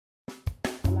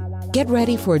Get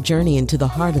ready for a journey into the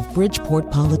heart of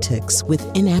Bridgeport politics with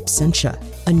In Absentia,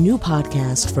 a new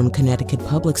podcast from Connecticut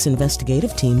Public's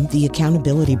investigative team, The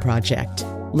Accountability Project.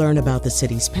 Learn about the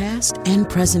city's past and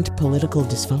present political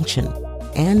dysfunction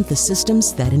and the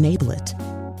systems that enable it.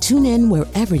 Tune in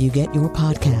wherever you get your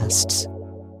podcasts.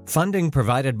 Funding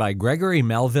provided by Gregory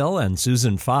Melville and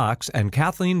Susan Fox and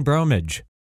Kathleen Bromage.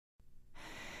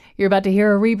 You're about to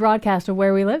hear a rebroadcast of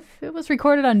Where We Live. It was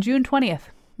recorded on June 20th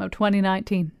of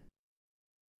 2019.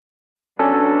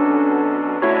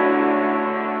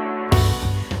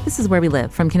 This is Where We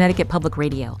Live from Connecticut Public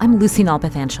Radio. I'm Lucy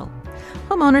Nalpathanchel.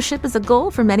 Home ownership is a goal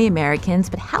for many Americans,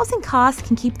 but housing costs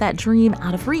can keep that dream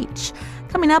out of reach.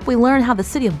 Coming up, we learn how the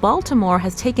city of Baltimore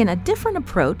has taken a different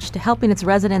approach to helping its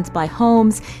residents buy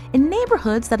homes in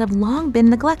neighborhoods that have long been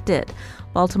neglected.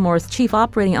 Baltimore's chief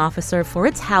operating officer for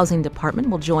its housing department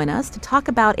will join us to talk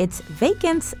about its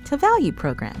Vacants to Value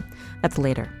program. That's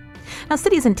later. Now,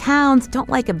 cities and towns don't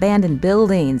like abandoned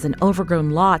buildings and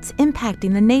overgrown lots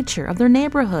impacting the nature of their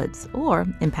neighborhoods or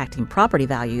impacting property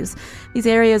values. These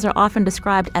areas are often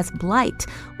described as blight.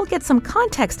 We'll get some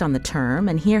context on the term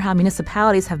and hear how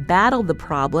municipalities have battled the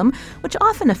problem, which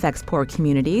often affects poor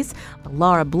communities.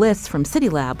 Laura Bliss from City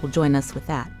Lab will join us with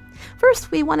that. First,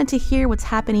 we wanted to hear what's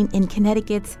happening in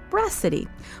Connecticut's Brass City.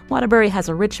 Waterbury has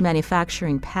a rich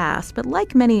manufacturing past, but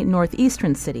like many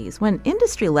northeastern cities, when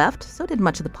industry left, so did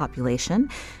much of the population.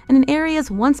 And in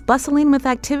areas once bustling with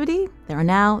activity, there are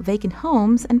now vacant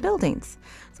homes and buildings.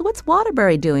 So what's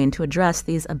Waterbury doing to address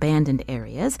these abandoned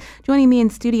areas? Joining me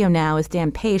in studio now is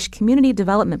Dan Paish, Community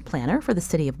Development Planner for the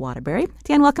City of Waterbury.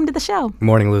 Dan, welcome to the show. Good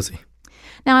morning, Lucy.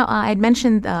 Now, I had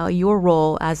mentioned your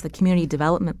role as the community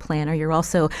development planner. You're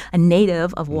also a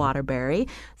native of Waterbury.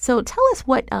 So tell us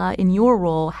what, in your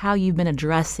role, how you've been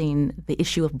addressing the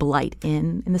issue of blight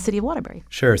in the city of Waterbury.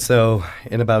 Sure. So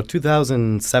in about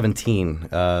 2017,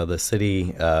 the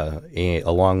city,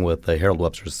 along with the Harold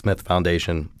Webster Smith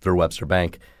Foundation through Webster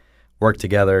Bank, worked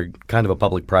together, kind of a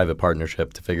public-private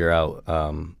partnership to figure out,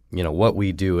 what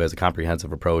we do as a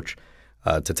comprehensive approach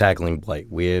to tackling blight.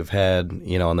 We have had,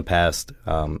 in the past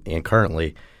and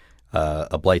currently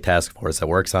a blight task force that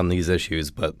works on these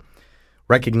issues, but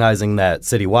recognizing that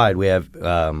citywide we have,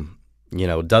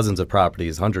 dozens of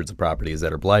properties, hundreds of properties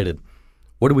that are blighted,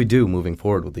 what do we do moving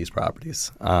forward with these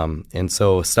properties? And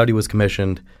so a study was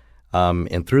commissioned,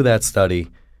 and through that study,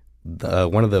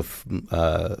 one of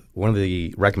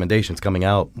the recommendations coming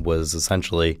out was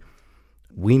essentially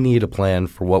we need a plan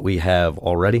for what we have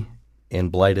already in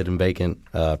blighted and vacant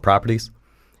properties,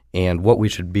 and what we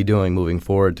should be doing moving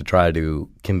forward to try to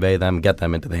convey them, get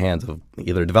them into the hands of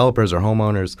either developers or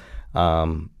homeowners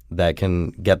that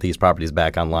can get these properties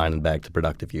back online and back to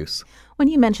productive use. When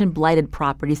you mentioned blighted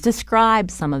properties,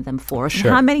 describe some of them for us.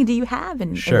 Sure. How many do you have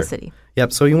in the city?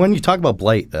 Yep. So when you talk about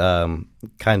blight,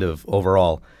 kind of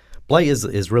overall, blight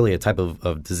is really a type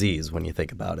of disease when you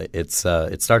think about it. It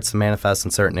starts to manifest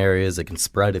in certain areas. It can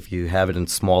spread if you have it in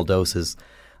small doses.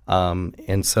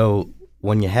 And so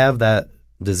when you have that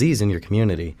disease in your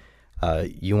community,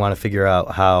 you want to figure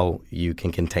out how you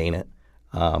can contain it.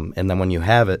 And then when you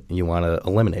have it, you want to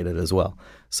eliminate it as well.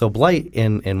 So blight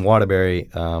in Waterbury,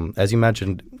 as you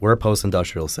mentioned, we're a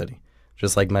post-industrial city,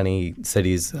 just like many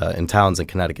cities and towns in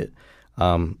Connecticut.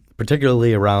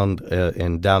 Particularly around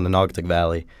and down the Naugatuck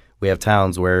Valley, we have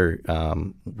towns where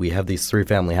we have these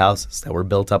three-family houses that were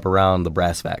built up around the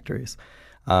brass factories.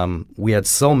 We had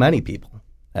so many people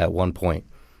at one point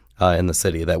in the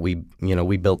city that we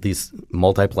built these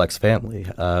multiplex family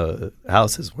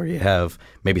houses where you have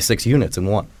maybe 6 units in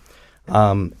one.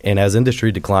 And as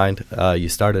industry declined, you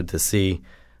started to see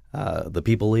the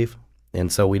people leave. And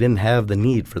so we didn't have the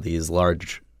need for these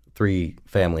large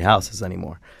 3-family houses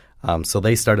anymore. So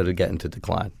they started to get into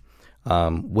decline.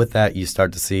 With that, you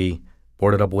start to see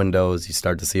boarded up windows. You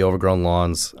start to see overgrown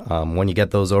lawns. When you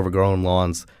get those overgrown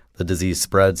lawns, the disease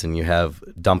spreads and you have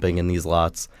dumping in these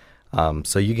lots.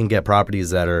 So you can get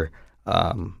properties that are,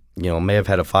 may have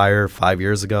had a fire 5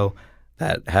 years ago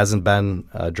that hasn't been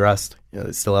addressed.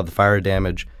 They still have the fire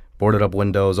damage, boarded up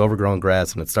windows, overgrown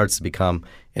grass, and it starts to become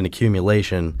an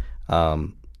accumulation,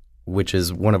 which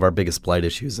is one of our biggest blight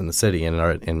issues in the city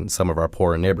and in some of our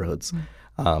poorer neighborhoods.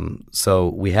 So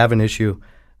we have an issue.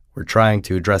 We're trying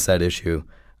to address that issue.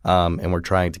 And we're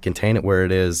trying to contain it where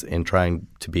it is and trying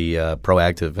to be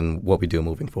proactive in what we do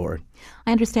moving forward.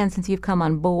 I understand since you've come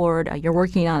on board, you're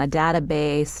working on a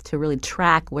database to really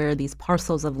track where these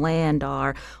parcels of land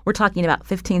are. We're talking about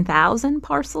 15,000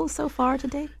 parcels so far to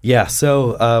date? Yeah.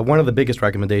 So one of the biggest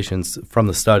recommendations from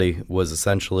the study was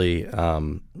essentially,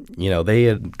 they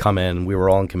had come in, we were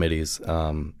all in committees,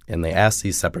 and they asked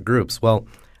these separate groups, well,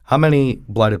 how many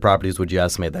blighted properties would you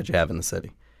estimate that you have in the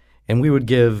city? And we would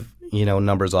give,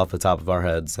 numbers off the top of our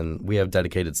heads, and we have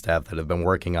dedicated staff that have been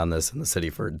working on this in the city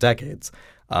for decades,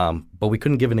 but we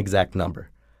couldn't give an exact number.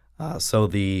 So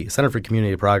the Center for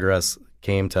Community Progress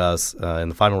came to us in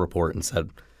the final report and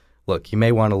said, look, you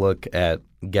may want to look at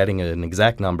getting an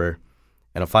exact number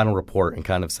and a final report and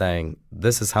kind of saying,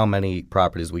 this is how many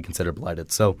properties we consider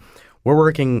blighted. So we're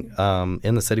working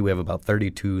in the city. We have about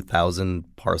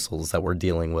 32,000 parcels that we're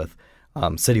dealing with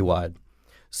citywide.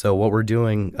 So what we're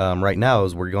doing right now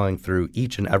is we're going through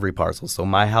each and every parcel. So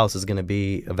my house is going to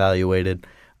be evaluated.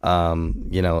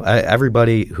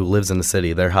 Everybody who lives in the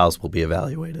city, their house will be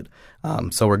evaluated.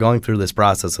 So we're going through this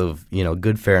process of,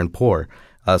 good, fair, and poor.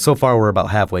 So far, we're about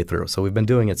halfway through. So we've been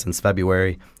doing it since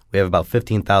February. We have about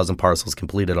 15,000 parcels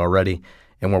completed already,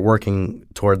 and we're working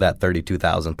toward that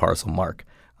 32,000 parcel mark.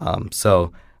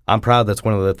 So I'm proud that's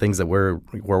one of the things that we're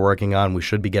working on. We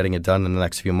should be getting it done in the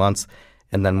next few months.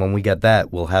 And then when we get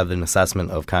that, we'll have an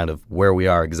assessment of kind of where we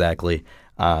are exactly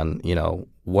on,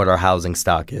 what our housing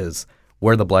stock is,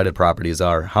 where the blighted properties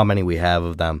are, how many we have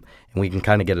of them, and we can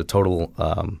kind of get a total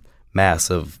mass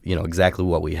of, exactly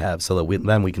what we have so that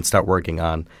we can start working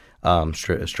on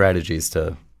strategies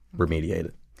to remediate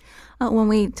it. When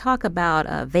we talk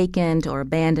about vacant or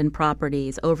abandoned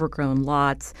properties, overgrown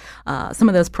lots, some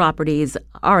of those properties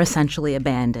are essentially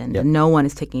abandoned. Yep. And no one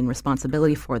is taking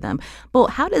responsibility for them.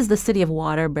 But how does the city of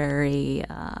Waterbury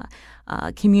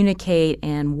communicate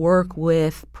and work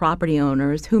with property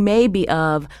owners who may be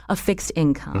of a fixed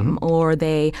income or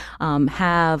they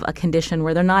have a condition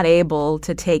where they're not able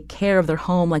to take care of their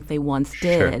home like they once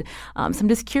did? So I'm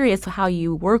just curious how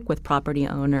you work with property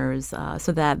owners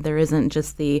so that there isn't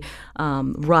just the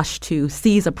rush to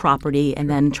seize a property and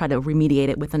then try to remediate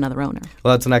it with another owner.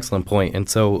 Well, that's an excellent point. And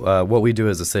so what we do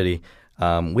as a city,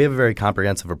 we have a very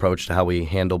comprehensive approach to how we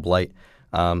handle blight.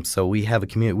 So we have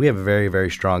a very, very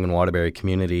strong in Waterbury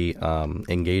community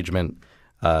engagement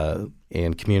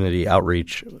and community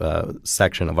outreach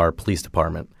section of our police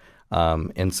department.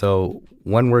 And so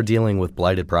when we're dealing with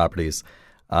blighted properties,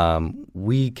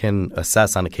 we can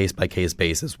assess on a case-by-case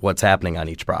basis what's happening on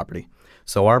each property.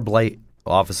 So our blight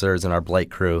officers and our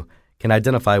blight crew can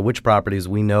identify which properties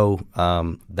we know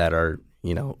that are,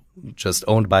 just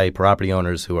owned by property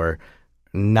owners who are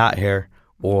not here,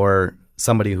 or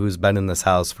somebody who's been in this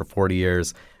house for 40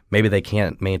 years. Maybe they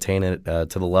can't maintain it to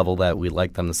the level that we'd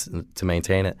like them to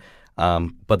maintain it.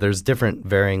 But there's different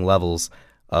varying levels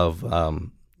of,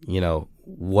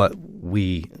 what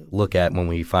we look at when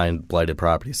we find blighted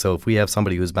property. So if we have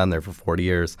somebody who's been there for 40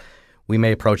 years, we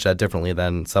may approach that differently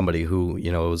than somebody who,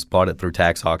 was bought it through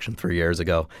tax auction 3 years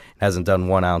ago, hasn't done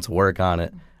 1 ounce of work on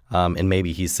it, and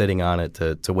maybe he's sitting on it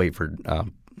to wait for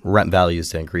rent values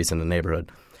to increase in the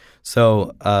neighborhood.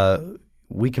 So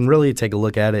we can really take a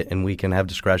look at it, and we can have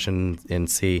discretion and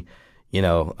see, we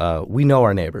know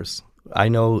our neighbors. I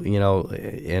know,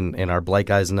 and our blight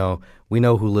guys know. We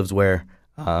know who lives where,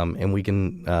 and we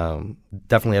can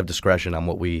definitely have discretion on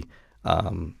what we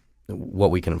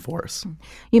can enforce.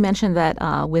 You mentioned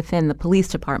that within the police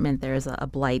department there's a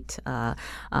blight,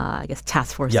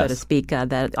 task force, yes, so to speak,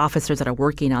 that officers that are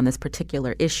working on this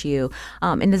particular issue.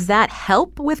 And does that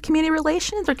help with community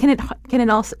relations, or can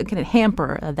it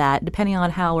hamper that depending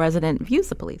on how a resident views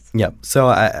the police? Yeah. So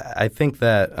I think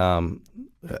that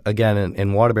again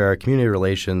in Waterbury, our community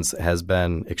relations has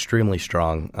been extremely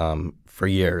strong for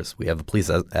years. We have the Police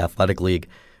Athletic League,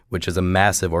 which is a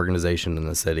massive organization in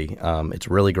the city. It's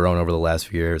really grown over the last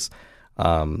few years.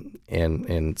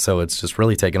 And so it's just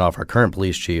really taken off. Our current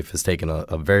police chief has taken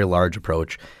a very large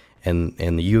approach in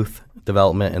the youth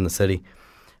development in the city.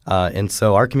 And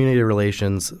so our community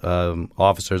relations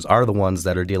officers are the ones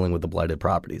that are dealing with the blighted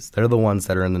properties. They're the ones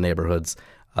that are in the neighborhoods.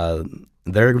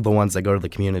 They're the ones that go to the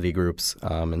community groups.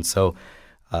 And so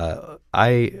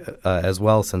I, as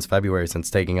well, since February, since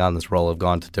taking on this role, have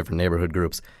gone to different neighborhood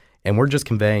groups. And we're just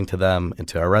conveying to them and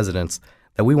to our residents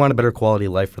that we want a better quality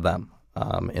of life for them.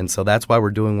 And so that's why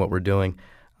we're doing what we're doing.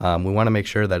 We want to make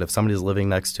sure that if somebody's living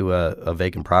next to a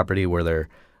vacant property where the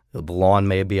lawn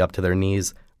may be up to their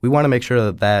knees, we want to make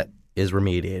sure that is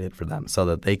remediated for them so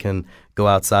that they can go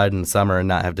outside in the summer and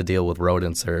not have to deal with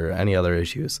rodents or any other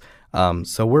issues.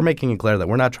 So we're making it clear that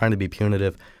we're not trying to be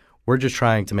punitive. We're just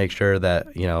trying to make sure that,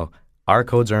 our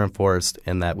codes are enforced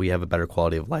and that we have a better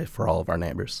quality of life for all of our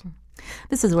neighbors.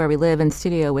 This is Where We Live. In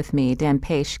studio with me, Dan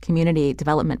Paish, Community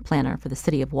Development Planner for the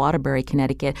city of Waterbury,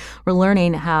 Connecticut. We're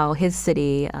learning how his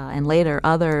city and later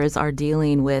others are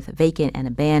dealing with vacant and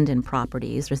abandoned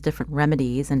properties. There's different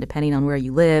remedies, and depending on where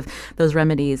you live, those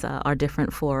remedies are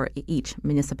different for each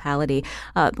municipality.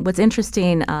 What's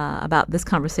interesting about this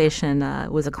conversation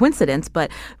was a coincidence, but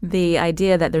the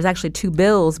idea that there's actually two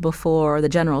bills before the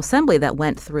General Assembly that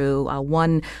went through.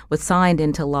 One was signed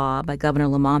into law by Governor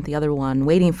Lamont, the other one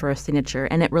waiting for a signature,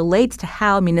 and it relates to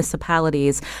how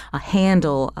municipalities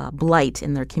handle blight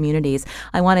in their communities.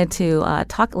 I wanted to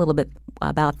talk a little bit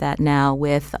about that now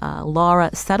with Laura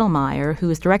Settlemyer, who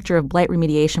is Director of Blight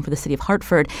Remediation for the City of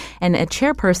Hartford and a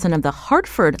chairperson of the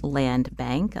Hartford Land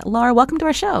Bank. Laura, welcome to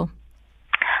our show.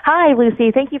 Hi,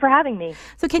 Lucy. Thank you for having me.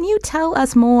 So can you tell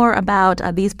us more about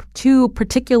these two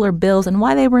particular bills and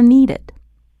why they were needed?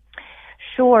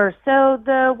 Sure. So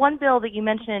the one bill that you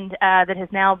mentioned that has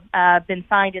now been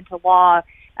signed into law,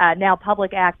 now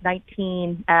Public Act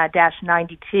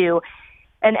 19-92,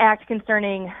 an act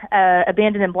concerning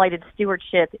abandoned and blighted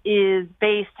stewardship, is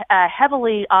based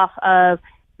heavily off of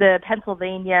the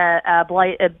Pennsylvania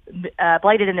Blighted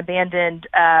and Abandoned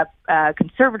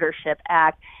Conservatorship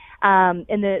Act. And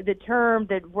the term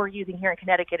that we're using here in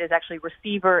Connecticut is actually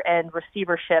receiver and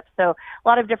receivership. So a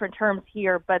lot of different terms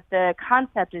here, but the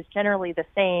concept is generally the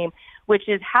same, which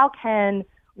is how can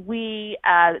we,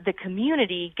 the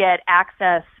community, get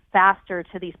access faster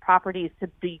to these properties to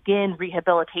begin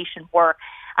rehabilitation work.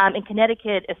 In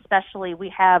Connecticut especially, we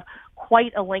have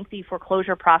quite a lengthy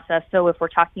foreclosure process. So if we're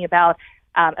talking about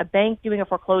a bank doing a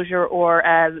foreclosure or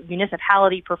a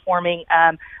municipality performing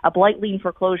a blight lien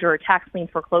foreclosure or tax lien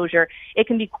foreclosure, it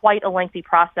can be quite a lengthy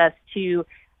process to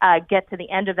get to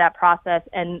the end of that process.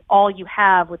 And all you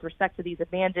have with respect to these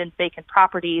abandoned vacant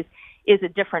properties is a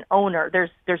different owner.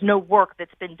 There's no work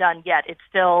that's been done yet. It's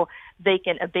still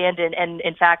vacant, abandoned, and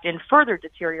in fact in further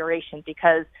deterioration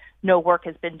because no work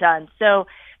has been done. So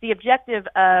the objective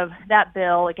of that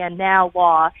bill, again now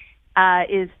law,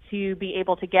 is to be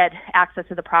able to get access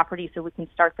to the property so we can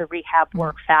start the rehab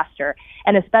work faster,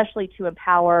 and especially to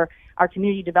empower our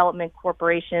community development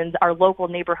corporations, our local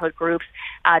neighborhood groups,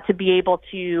 to be able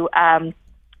to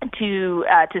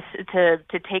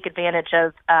take advantage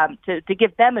of, to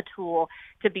give them a tool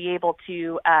to be able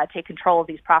to take control of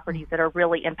these properties that are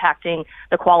really impacting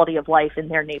the quality of life in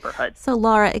their neighborhoods. So,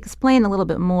 Laura, explain a little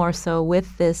bit more. So,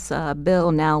 with this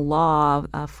bill now law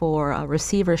for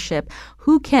receivership,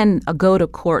 who can go to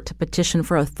court to petition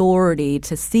for authority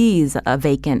to seize a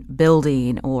vacant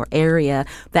building or area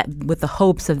that, with the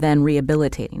hopes of then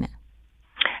rehabilitating it?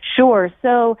 Sure.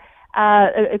 So,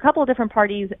 a couple of different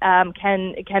parties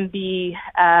can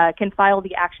file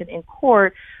the action in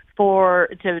court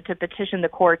to petition the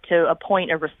court to appoint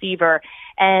a receiver,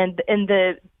 and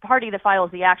the party that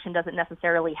files the action doesn't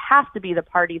necessarily have to be the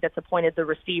party that's appointed the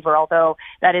receiver, although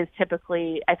that is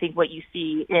typically, I think, what you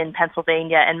see in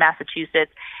Pennsylvania and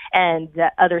Massachusetts and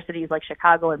other cities like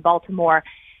Chicago and Baltimore.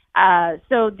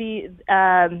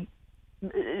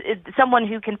 Someone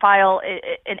who can file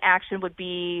an action would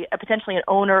be potentially an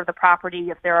owner of the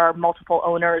property if there are multiple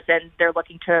owners and they're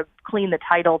looking to clean the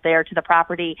title there to the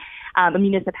property. A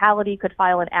municipality could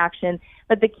file an action.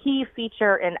 But the key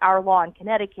feature in our law in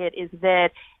Connecticut is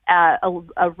that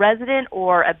a resident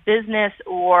or a business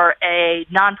or a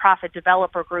nonprofit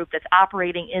developer group that's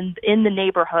operating in the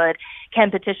neighborhood can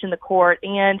petition the court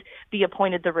and be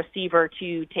appointed the receiver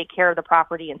to take care of the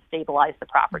property and stabilize the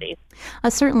property.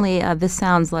 Certainly, this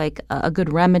sounds like a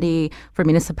good remedy for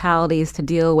municipalities to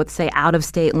deal with, say,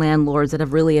 out-of-state landlords that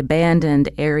have really abandoned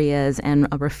areas and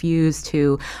refuse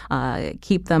to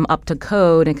keep them up to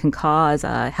code and can cause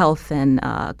health and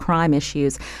crime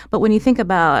issues. But when you think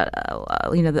about,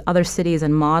 the other cities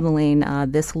and modeling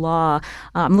this law,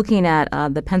 I'm looking at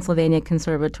the Pennsylvania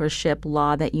conservatorship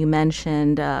law that you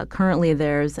mentioned. Currently,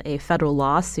 there's a federal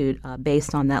lawsuit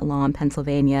based on that law in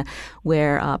Pennsylvania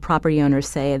where property owners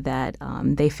say that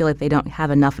they feel like they don't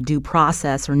have enough due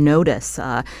process or notice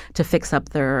to fix up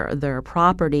their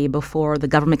property before the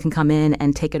government can come in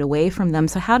and take it away from them.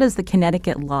 So how does the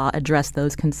Connecticut law address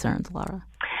those concerns, Laura?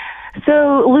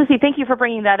 So, Lucy, thank you for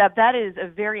bringing that up. That is a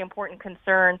very important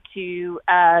concern to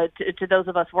those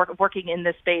of us working in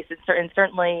this space, and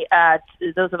certainly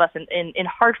to those of us in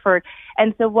Hartford.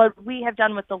 And so, what we have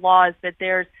done with the law is that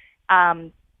there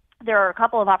are a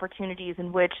couple of opportunities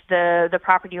in which the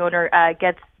property owner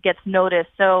gets notice.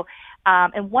 So,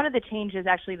 and one of the changes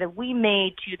actually that we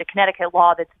made to the Connecticut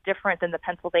law that's different than the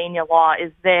Pennsylvania law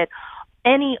is that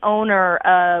any owner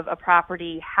of a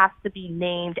property has to be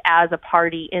named as a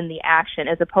party in the action,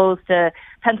 as opposed to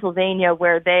Pennsylvania,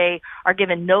 where they are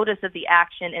given notice of the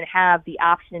action and have the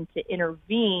option to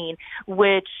intervene,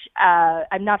 which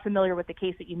I'm not familiar with the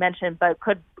case that you mentioned, but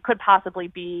could possibly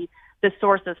be the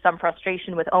source of some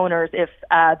frustration with owners. If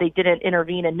they didn't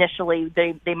intervene initially,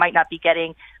 they might not be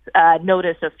getting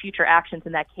notice of future actions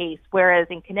in that case. Whereas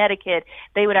in Connecticut,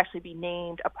 they would actually be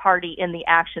named a party in the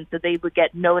action, so they would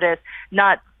get notice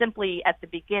not simply at the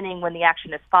beginning when the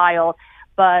action is filed,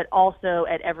 but also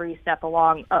at every step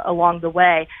along the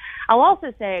way. I'll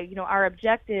also say, our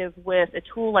objective with a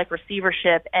tool like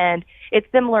receivership, and it's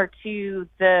similar to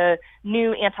the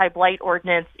new anti-blight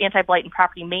and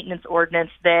property maintenance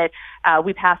ordinance that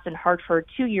we passed in Hartford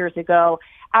 2 years ago.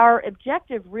 Our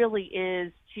objective really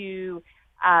is to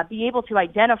be able to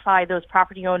identify those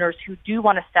property owners who do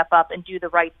want to step up and do the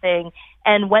right thing,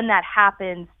 and when that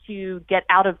happens, to get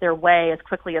out of their way as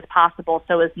quickly as possible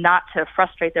so as not to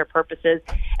frustrate their purposes,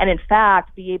 and in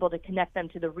fact be able to connect them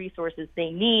to the resources they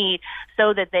need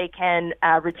so that they can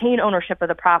retain ownership of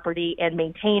the property and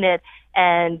maintain it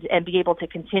and be able to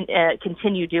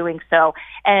continue doing so.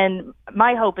 And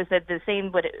my hope is that the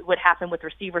same would happen with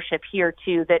receivership here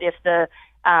too, that if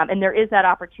and there is that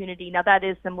opportunity. Now that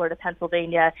is similar to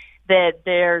Pennsylvania, that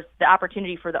there's the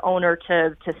opportunity for the owner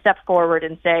to step forward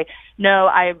and say, no,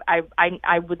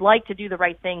 I would like to do the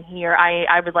right thing here.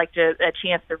 I would like a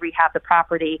chance to rehab the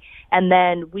property. And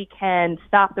then we can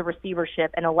stop the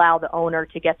receivership and allow the owner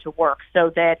to get to work,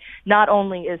 so that not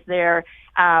only is there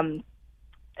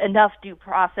enough due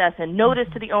process and notice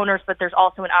to the owners, but there's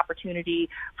also an opportunity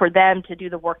for them to do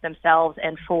the work themselves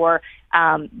and for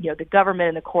the government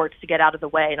and the courts to get out of the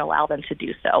way and allow them to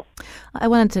do so. I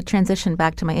wanted to transition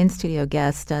back to my in-studio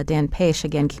guest, Dan Paish,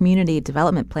 again, Community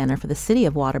Development Planner for the City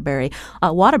of Waterbury.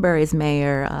 Waterbury's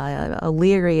Mayor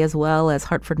O'Leary, as well as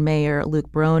Hartford Mayor Luke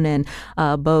Bronin,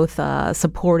 both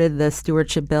supported the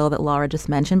stewardship bill that Laura just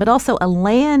mentioned, but also a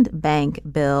land bank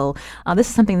bill. This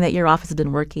is something that your office has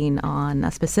been working on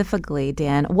specifically,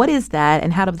 Dan. What is that,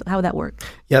 and how would that work?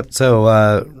 Yep.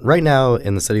 So right now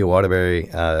in the City of Waterbury,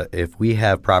 if we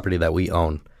have property that we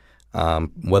own,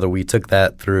 whether we took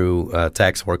that through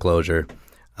tax foreclosure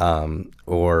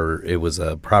or it was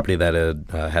a property that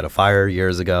had a fire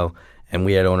years ago and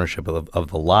we had ownership of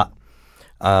the lot.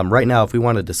 Right now, if we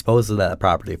want to dispose of that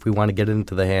property, if we want to get it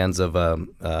into the hands of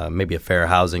maybe a fair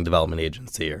housing development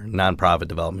agency or nonprofit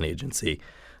development agency,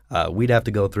 we'd have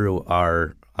to go through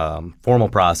our formal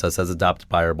process as adopted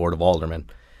by our Board of Aldermen.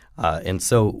 And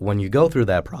so when you go through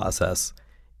that process,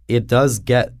 it does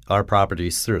get our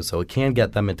properties through. So it can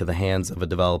get them into the hands of a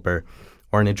developer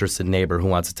or an interested neighbor who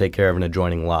wants to take care of an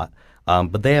adjoining lot.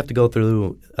 But they have to go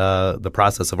through the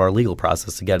process of our legal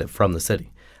process to get it from the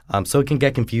city. So it can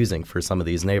get confusing for some of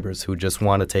these neighbors who just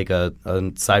want to take a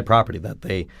side property that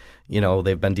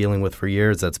they've been dealing with for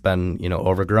years that's been,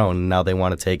 overgrown, and now they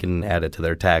want to take it and add it to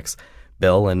their tax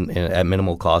bill and at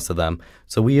minimal cost to them.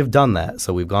 So we have done that.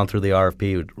 So we've gone through the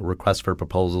RFP, request for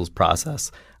proposals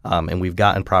process, and we've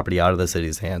gotten property out of the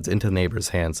city's hands into the neighbors'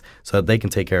 hands so that they can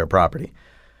take care of property.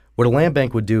 What a land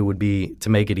bank would do would be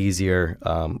to make it easier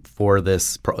for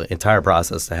this entire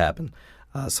process to happen.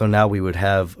 So now we would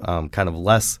have kind of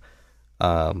less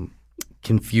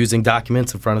confusing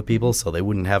documents in front of people, so they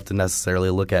wouldn't have to necessarily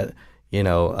look at,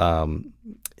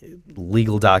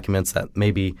 legal documents that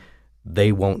maybe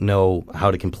they won't know how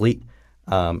to complete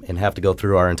and have to go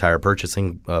through our entire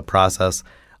purchasing process.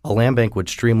 A land bank would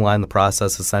streamline the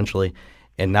process essentially,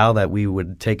 and now that we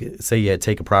would take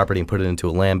a property and put it into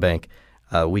a land bank,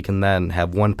 we can then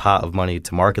have one pot of money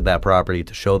to market that property,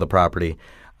 to show the property,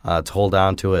 to hold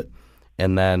on to it,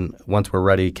 and then once we're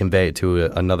ready, convey it to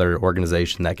another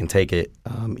organization that can take it,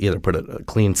 either put a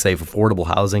clean, safe, affordable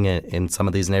housing in some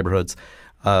of these neighborhoods,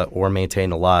 or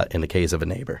maintain a lot in the case of a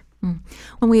neighbor.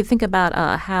 When we think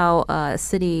about how a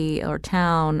city or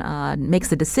town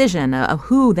makes a decision of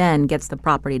who then gets the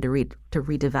property to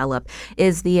redevelop,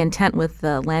 is the intent with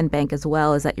the land bank as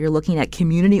well is that you're looking at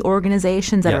community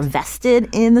organizations that are vested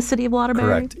in the city of Waterbury?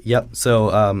 Correct. Yep.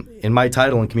 So in my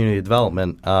title in community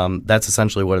development, that's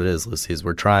essentially what it is, Lucy, is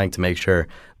we're trying to make sure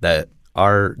that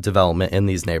our development in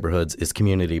these neighborhoods is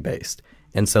community-based.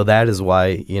 And so that is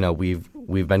why,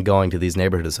 we've been going to these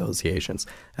neighborhood associations.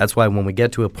 That's why when we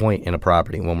get to a point in a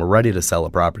property, when we're ready to sell a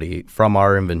property from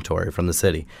our inventory, from the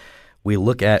city, we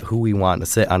look at who we want to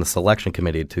sit on a selection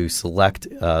committee to select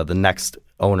the next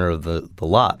owner of the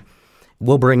lot.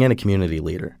 We'll bring in a community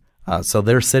leader. So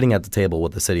they're sitting at the table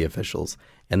with the city officials,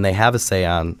 and they have a say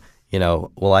on,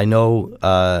 I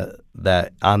know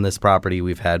that on this property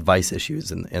we've had vice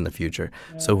issues in the future.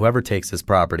 So whoever takes this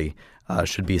property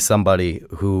should be somebody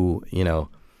who,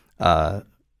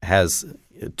 has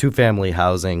two-family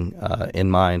housing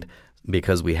in mind,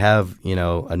 because we have,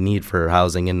 a need for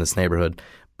housing in this neighborhood.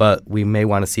 But we may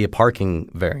want to see a parking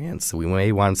variance. We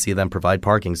may want to see them provide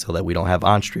parking so that we don't have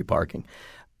on-street parking.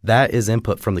 That is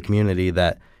input from the community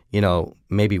that,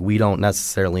 maybe we don't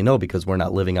necessarily know because we're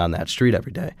not living on that street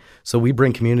every day. So we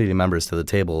bring community members to the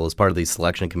table as part of these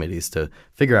selection committees to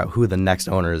figure out who the next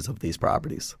owners of these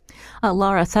properties.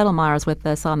 Laura Settlemyer is with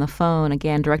us on the phone,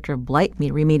 again, Director of Blight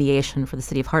Remediation for the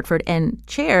City of Hartford and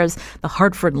chairs the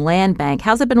Hartford Land Bank.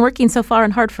 How's it been working so far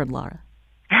in Hartford, Laura?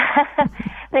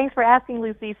 Thanks for asking,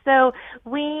 Lucy. So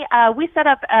we set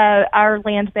up our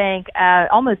land bank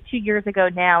almost 2 years ago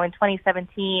now in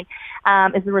 2017.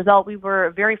 As a result, we were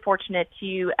very fortunate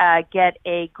to get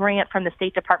a grant from the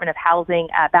State Department of Housing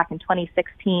back in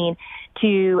 2016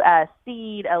 to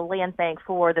seed a land bank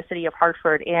for the city of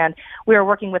Hartford. And we are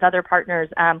working with other partners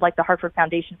like the Hartford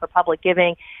Foundation for Public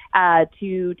Giving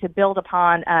to build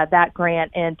upon that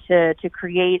grant and to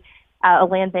create a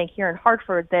land bank here in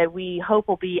Hartford that we hope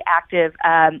will be active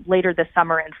later this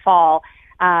summer and fall.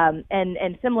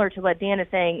 And similar to what Dan is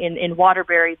saying in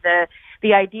Waterbury,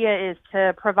 the idea is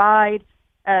to provide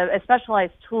a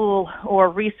specialized tool or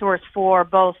resource for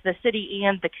both the city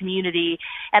and the community.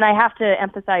 And I have to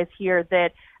emphasize here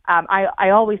that I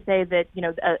always say that,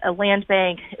 a land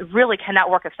bank really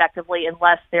cannot work effectively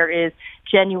unless there is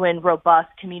genuine, robust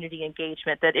community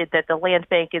engagement, that the land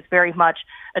bank is very much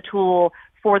a tool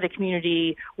for the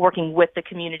community, working with the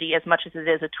community as much as it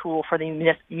is a tool for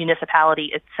the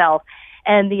municipality itself.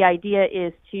 And the idea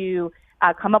is to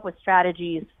come up with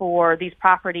strategies for these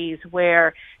properties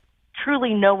where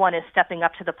truly no one is stepping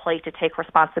up to the plate to take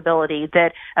responsibility,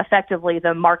 that effectively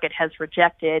the market has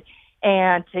rejected,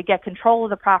 and to get control of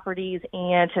the properties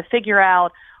and to figure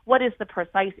out what is the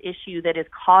precise issue that is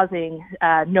causing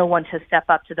no one to step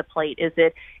up to the plate. Is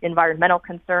it environmental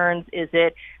concerns? Is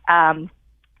it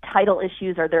title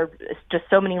issues? Are there just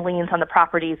so many liens on the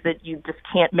properties that you just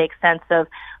can't make sense of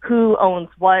who owns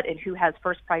what and who has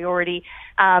first priority?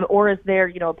 Or is there,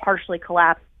 a partially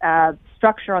collapsed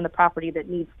structure on the property that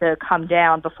needs to come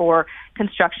down before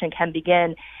construction can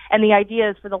begin? And the idea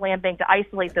is for the land bank to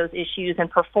isolate those issues and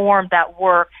perform that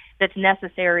work that's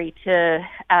necessary to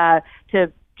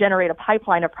generate a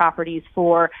pipeline of properties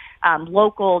for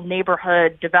local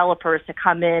neighborhood developers to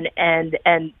come in and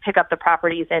pick up the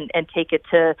properties and take it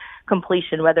to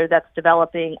completion, whether that's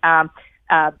developing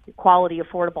quality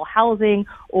affordable housing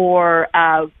or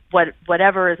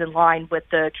whatever is in line with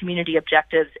the community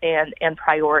objectives and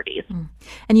priorities.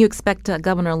 And you expect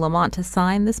Governor Lamont to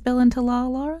sign this bill into law,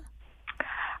 Laura?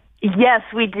 Yes,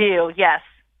 we do. Yes.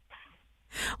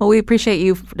 Well, we appreciate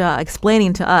you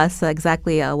explaining to us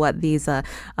exactly what these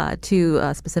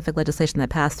two specific legislation that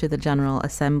passed through the General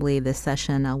Assembly this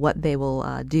session, what they will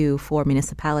do for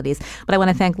municipalities. But I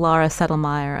want to thank Laura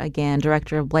Settlemyer, again,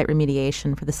 Director of Blight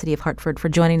Remediation for the City of Hartford, for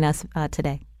joining us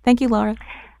today. Thank you, Laura.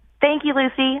 Thank you,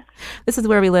 Lucy. This is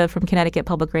Where We Live from Connecticut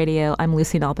Public Radio. I'm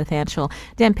Lucy Nalpathanchel.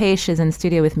 Dan Page is in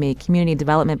studio with me, Community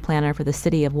Development Planner for the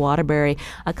City of Waterbury.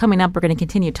 Coming up, we're going to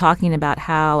continue talking about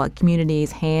how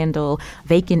communities handle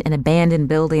vacant and abandoned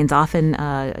buildings, often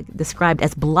described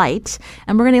as blight.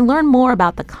 And we're going to learn more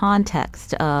about the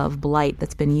context of blight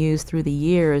that's been used through the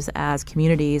years as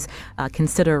communities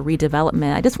consider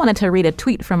redevelopment. I just wanted to read a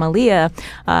tweet from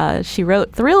Aaliyah. She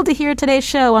wrote, "Thrilled to hear today's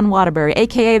show on Waterbury,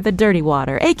 a.k.a. the dirty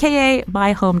water, a.k.a.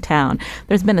 my hometown.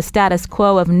 There's been a status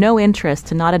quo of no interest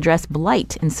to not address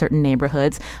blight in certain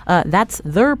neighborhoods. That's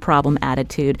their problem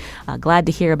attitude. Glad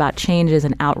to hear about changes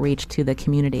and outreach to the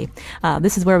community."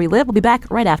 This is Where We Live. We'll be back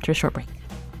right after a short break.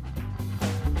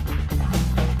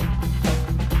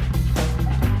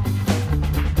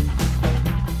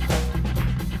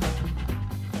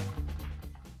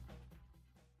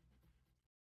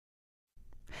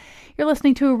 You're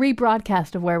listening to a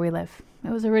rebroadcast of Where We Live. It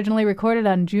was originally recorded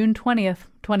on June 20th,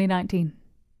 2019.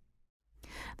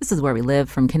 This is Where We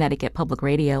Live from Connecticut Public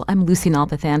Radio. I'm Lucy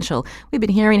Nalpathanchel. We've been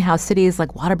hearing how cities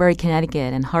like Waterbury,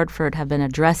 Connecticut and Hartford have been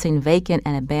addressing vacant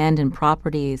and abandoned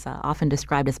properties, often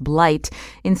described as blight.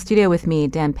 In studio with me,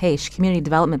 Dan Page, Community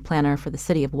Development Planner for the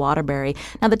City of Waterbury.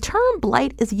 Now, the term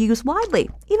blight is used widely,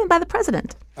 even by the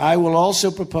president. I will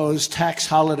also propose tax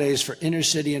holidays for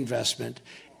inner-city investment,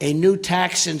 a new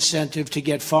tax incentive to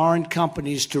get foreign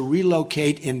companies to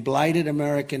relocate in blighted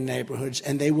American neighborhoods,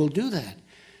 and they will do that.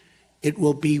 It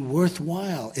will be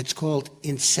worthwhile. It's called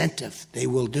incentive. They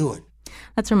will do it.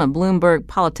 That's from a Bloomberg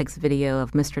Politics video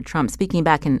of Mr. Trump speaking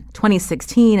back in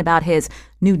 2016 about his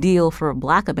New Deal for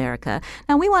Black America.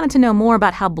 Now, we wanted to know more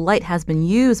about how blight has been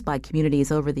used by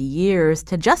communities over the years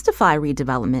to justify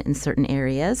redevelopment in certain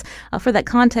areas. For that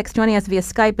context, joining us via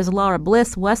Skype is Laura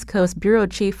Bliss, West Coast Bureau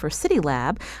Chief for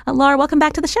CityLab. Laura, welcome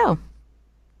back to the show.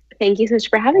 Thank you so much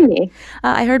for having me.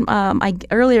 I heard my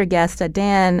earlier guest,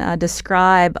 Dan,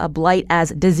 describe a blight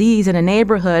as disease in a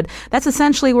neighborhood. That's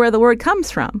essentially where the word comes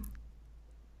from.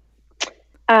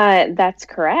 That's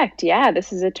correct. Yeah,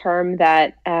 this is a term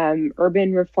that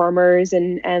urban reformers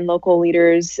and local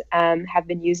leaders have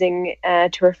been using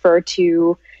to refer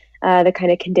to the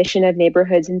kind of condition of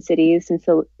neighborhoods and cities since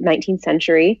the 19th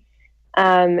century.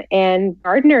 And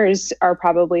gardeners are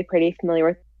probably pretty familiar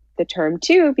with the term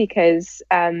too, because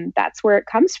that's where it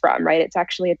comes from, right? It's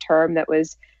actually a term that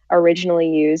was originally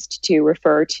used to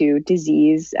refer to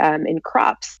disease in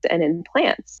crops and in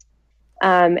plants.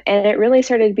 And it really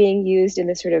started being used in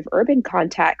this sort of urban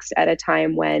context at a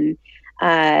time when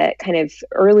kind of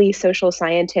early social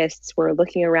scientists were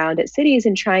looking around at cities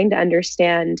and trying to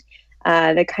understand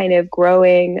the kind of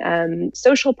growing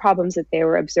social problems that they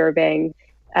were observing,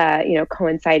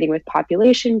 coinciding with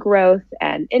population growth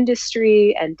and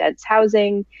industry and dense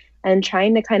housing, and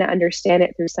trying to kind of understand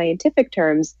it through scientific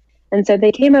terms. And so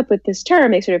they came up with this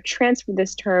term. They sort of transferred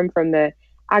this term from the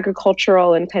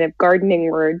agricultural and kind of gardening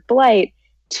word blight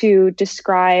to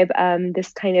describe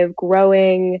this kind of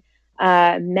growing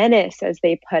menace, as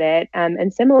they put it,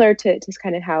 and similar to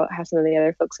kind of how some of the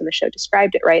other folks on the show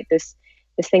described it, right? This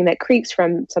thing that creaks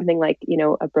from something like,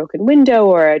 a broken window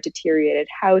or a deteriorated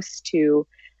house to,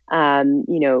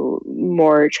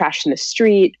 more trash in the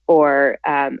street or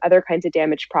other kinds of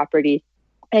damaged property.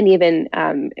 And even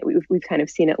we've kind of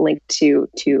seen it linked to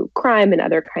crime and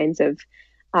other kinds of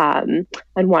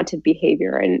unwanted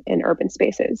behavior in urban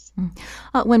spaces.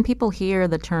 When people hear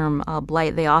the term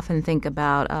blight, they often think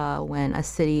about when a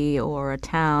city or a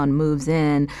town moves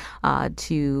in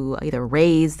to either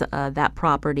raise that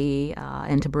property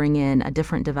and to bring in a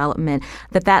different development,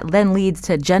 that then leads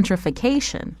to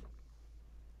gentrification.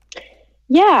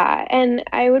 Yeah, and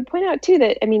I would point out too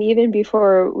that, even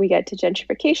before we get to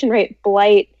gentrification, right,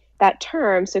 blight, that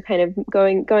term, so kind of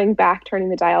going back, turning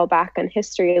the dial back on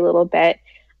history a little bit,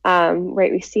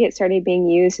 right, we see it started being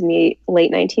used in the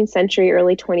late 19th century,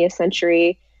 early 20th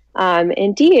century,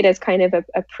 indeed as kind of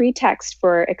a pretext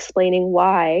for explaining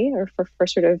why, or for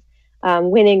sort of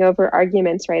winning over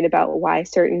arguments, right, about why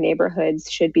certain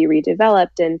neighborhoods should be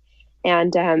redeveloped.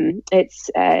 And it's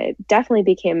definitely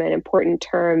became an important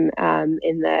term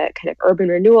in the kind of urban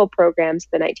renewal programs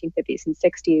of the 1950s and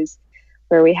 60s,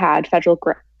 where we had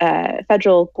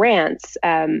federal grants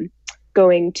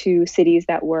going to cities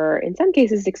that were, in some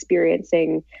cases,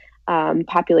 experiencing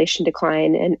population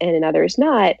decline and in others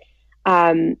not,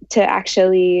 to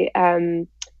actually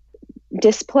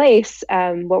displace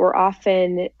what were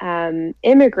often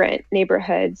immigrant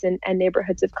neighborhoods and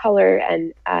neighborhoods of color,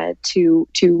 and to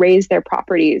raise their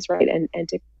properties, right, and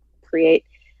to create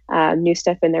new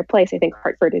stuff in their place. I think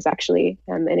Hartford is actually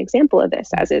an example of this,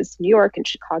 as is New York and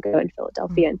Chicago and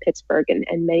Philadelphia and Pittsburgh and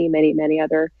many, many, many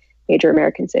other major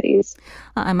American cities.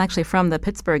 I'm actually from the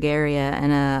Pittsburgh area,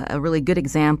 and a really good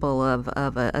example of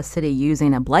a city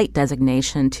using a blight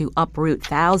designation to uproot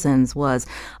thousands was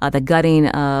the gutting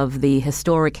of the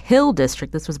historic Hill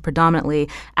District. This was a predominantly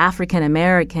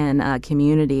African-American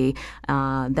community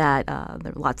that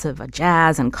there were lots of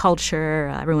jazz and culture.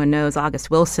 Everyone knows August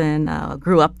Wilson,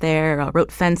 grew up there,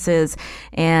 wrote Fences,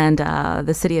 and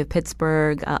the city of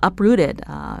Pittsburgh uprooted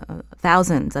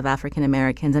thousands of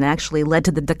African-Americans and actually led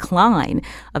to the decline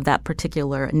of that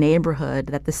particular neighborhood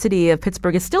that the city of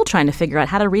Pittsburgh is still trying to figure out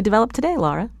how to redevelop today,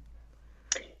 Laura.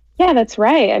 Yeah, that's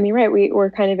right. Right, we're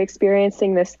kind of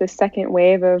experiencing this second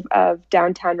wave of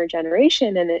downtown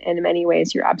regeneration, and in many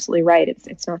ways, you're absolutely right.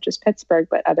 It's not just Pittsburgh,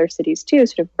 but other cities too,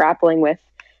 sort of grappling with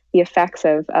the effects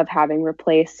of having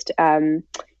replaced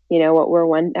what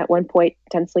were at one point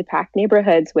densely packed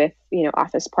neighborhoods with,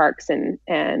 office parks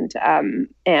and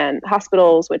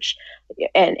hospitals, which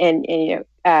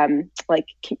like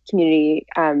community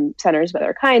centers of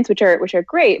other kinds, which are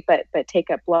great, but take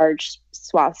up large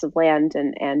swaths of land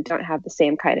and don't have the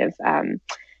same kind of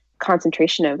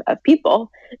concentration of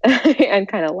people and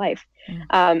kind of life.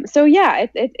 So yeah,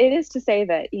 it is to say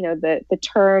that, the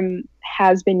term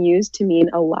has been used to mean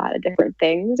a lot of different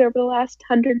things over the last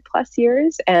 100+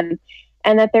 years. And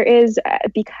that there is,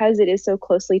 because it is so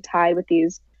closely tied with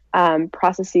these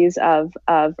processes of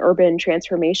urban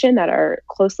transformation that are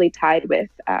closely tied with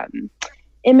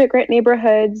immigrant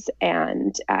neighborhoods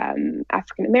and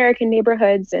African-American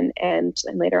neighborhoods and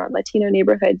later on Latino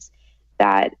neighborhoods,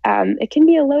 that it can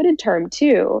be a loaded term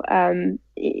too.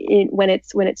 When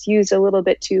it's used a little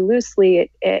bit too loosely,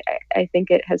 I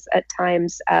think it has at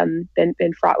times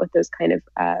been fraught with those kind of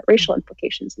racial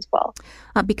implications as well.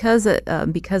 Because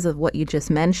of what you just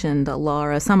mentioned,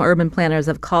 Laura, some urban planners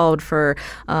have called for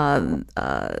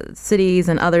cities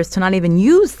and others to not even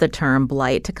use the term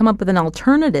blight, to come up with an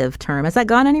alternative term. Has that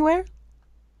gone anywhere?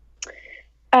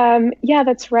 Yeah,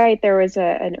 that's right. There was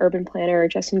an urban planner,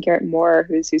 Justin Garrett Moore,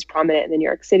 who's prominent in the New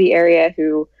York City area,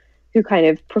 who kind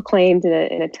of proclaimed in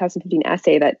a 2015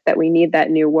 essay that we need that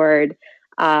new word.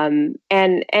 And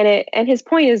his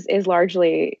point is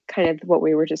largely kind of what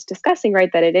we were just discussing,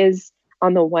 right? That it is,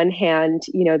 on the one hand,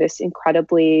 this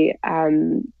incredibly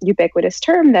ubiquitous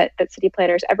term that city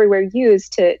planners everywhere use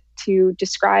to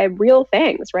describe real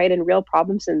things, right, and real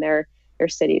problems in their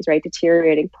cities, right,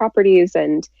 deteriorating properties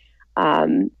and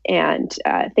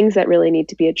things that really need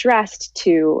to be addressed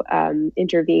to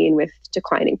intervene with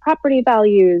declining property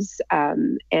values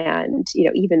and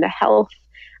even the health,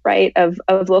 right, of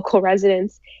local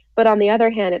residents. But on the other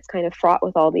hand, it's kind of fraught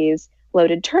with all these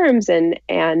loaded terms and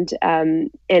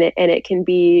it can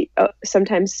be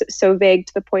sometimes so vague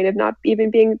to the point of not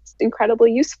even being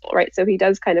incredibly useful, right? So he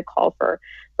does kind of call for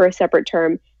a separate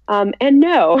term. And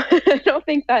no, I don't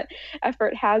think that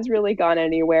effort has really gone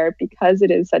anywhere because it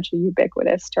is such a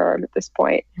ubiquitous term at this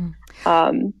point.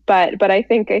 But I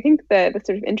think the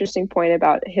sort of interesting point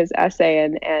about his essay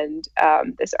and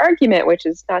this argument, which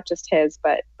is not just his,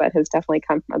 but has definitely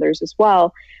come from others as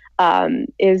well,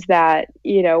 is that,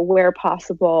 where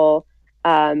possible,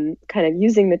 kind of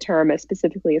using the term as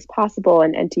specifically as possible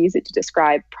and to use it to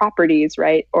describe properties,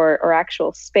 right, or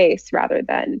actual space rather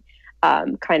than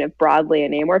kind of broadly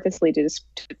and amorphously to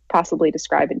possibly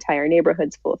describe entire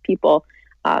neighborhoods full of people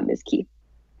is key.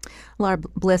 Laura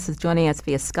Bliss is joining us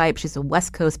via Skype. She's a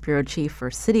West Coast Bureau Chief for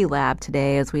City Lab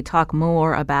today as we talk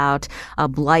more about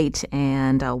blight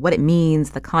and what it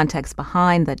means, the context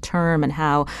behind the term, and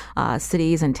how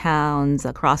cities and towns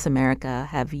across America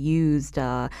have used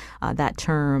that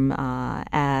term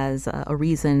as a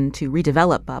reason to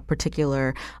redevelop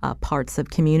particular parts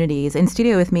of communities. In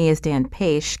studio with me is Dan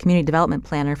Paish, Community Development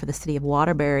Planner for the City of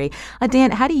Waterbury. Dan,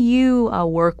 how do you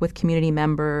work with community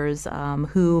members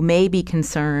who may be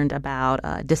concerned about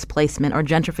displacement or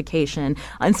gentrification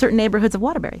in certain neighborhoods of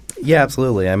Waterbury? Yeah,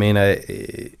 absolutely. I mean,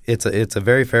 it's a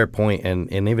very fair point. And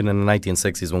even in the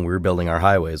 1960s, when we were building our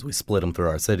highways, we split them through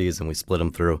our cities and we split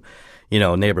them through,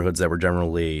 neighborhoods that were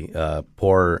generally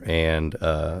poor and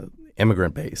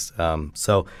immigrant based.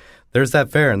 So there's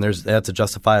that fare, and that's a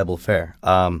justifiable fare.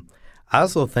 I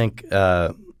also think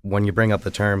when you bring up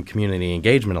the term community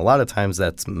engagement, a lot of times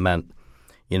that's meant,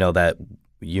 that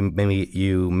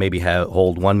you maybe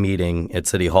hold one meeting at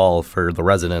City Hall for the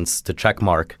residents to check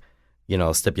mark,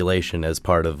 a stipulation as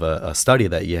part of a study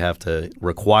that you have to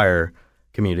require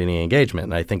community engagement.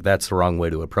 And I think that's the wrong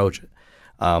way to approach it.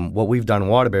 What we've done in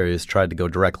Waterbury is tried to go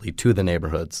directly to the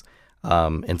neighborhoods.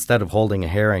 Instead of holding a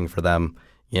hearing for them,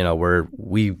 where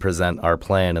we present our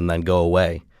plan and then go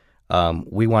away,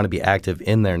 we want to be active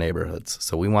in their neighborhoods.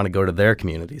 So we want to go to their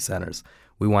community centers.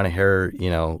 We want to hear,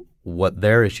 what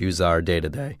their issues are day to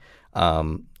day,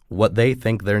 what they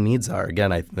think their needs are.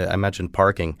 Again, I mentioned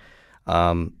parking.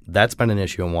 That's been an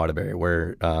issue in Waterbury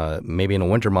where maybe in the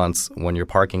winter months when you're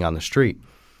parking on the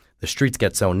streets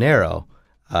get so narrow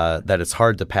that it's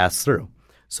hard to pass through.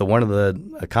 So one of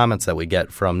the comments that we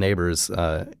get from neighbors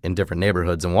in different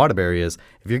neighborhoods in Waterbury is,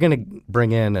 if you're going to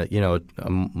bring in a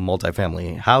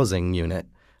multifamily housing unit,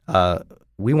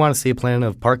 we want to see a plan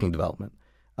of parking development.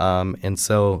 And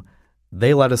so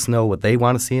they let us know what they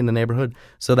want to see in the neighborhood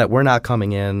so that we're not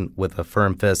coming in with a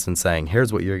firm fist and saying,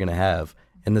 here's what you're going to have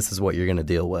and this is what you're going to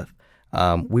deal with.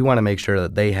 We want to make sure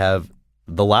that they have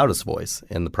the loudest voice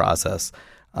in the process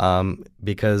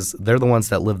because they're the ones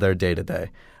that live there day to day.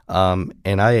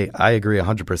 And I agree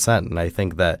 100%. And I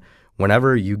think that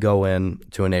whenever you go in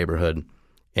to a neighborhood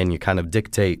and you kind of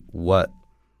dictate what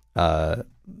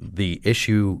the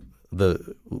issue,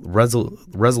 the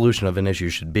resolution of an issue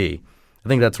should be, I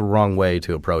think that's a wrong way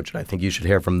to approach it. I think you should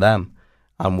hear from them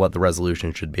on what the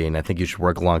resolution should be, and I think you should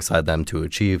work alongside them to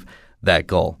achieve that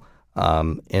goal.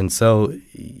 And so,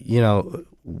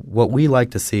 what we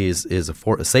like to see is safe,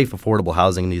 affordable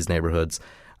housing in these neighborhoods.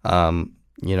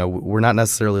 We're not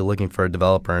necessarily looking for a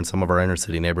developer in some of our inner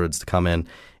city neighborhoods to come in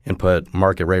and put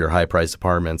market rate or high priced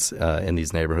apartments in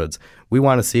these neighborhoods. We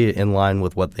want to see it in line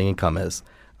with what the income is.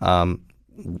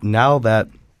 Now that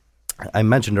I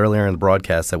mentioned earlier in the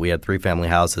broadcast that we had 3 family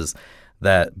houses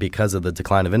that because of the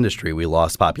decline of industry, we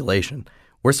lost population.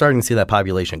 We're starting to see that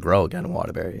population grow again in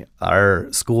Waterbury.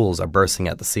 Our schools are bursting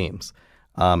at the seams.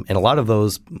 And a lot of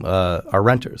those are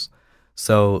renters.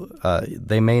 So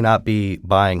they may not be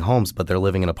buying homes, but they're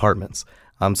living in apartments.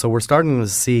 So we're starting to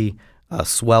see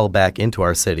swell back into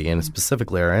our city, and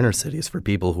specifically our inner cities, for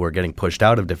people who are getting pushed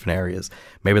out of different areas.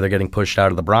 Maybe they're getting pushed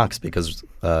out of the Bronx because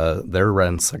their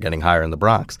rents are getting higher in the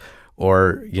Bronx.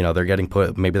 Or, they're getting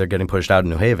pushed out in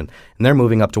New Haven, and they're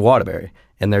moving up to Waterbury,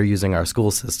 and they're using our school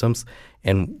systems.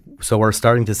 And so we're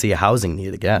starting to see a housing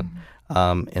need again.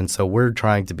 And so we're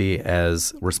trying to be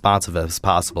as responsive as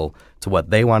possible to what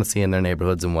they want to see in their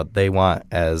neighborhoods and what they want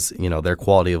as, their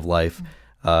quality of life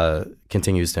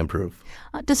continues to improve.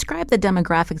 Describe the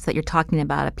demographics that you're talking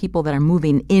about of people that are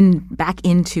moving back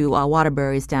into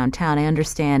Waterbury's downtown. I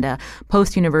understand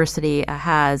Post University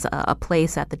has a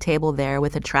place at the table there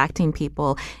with attracting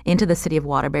people into the city of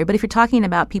Waterbury. But if you're talking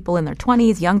about people in their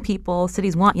 20s, young people,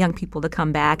 cities want young people to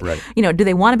come back. Right. Do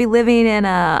they want to be living in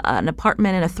an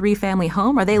apartment in a 3-family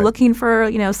home? Are they looking for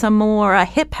some more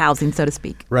hip housing, so to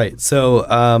speak? Right. So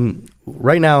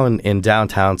right now in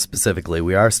downtown specifically,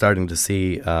 we are starting to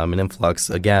see an influx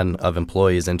again of employees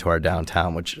into our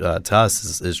downtown, which to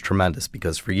us is tremendous,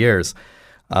 because for years,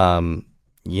 the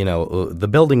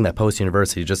building that Post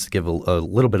University, just to give a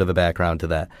little bit of a background to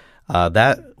that,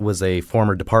 that was a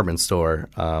former department store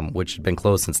which had been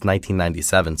closed since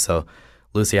 1997. So,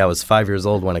 Lucy, I was 5 years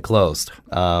old when it closed,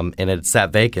 and it had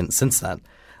sat vacant since then.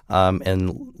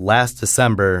 And last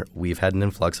December, we've had an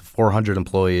influx of 400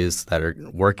 employees that are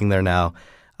working there now.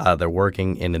 They're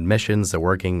working in admissions. They're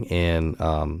working in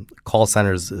call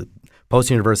centers. Post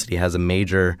University has a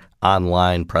major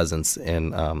online presence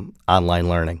in online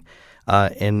learning.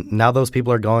 And now those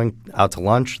people are going out to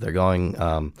lunch. They're going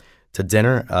to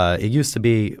dinner. It used to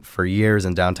be for years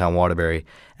in downtown Waterbury,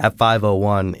 at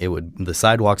 5:01, the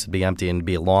sidewalks would be empty and it'd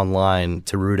be a long line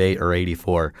to Route 8 or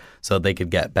 84 so they could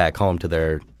get back home to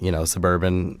their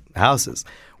suburban houses.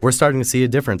 We're starting to see a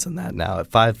difference in that now.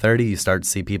 At 5:30, you start to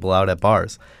see people out at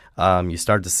bars. You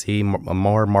start to see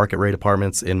more market rate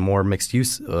apartments in more mixed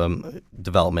use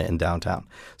development in downtown.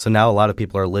 So now a lot of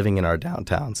people are living in our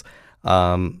downtowns.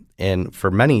 And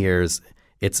for many years,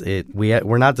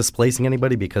 we're not displacing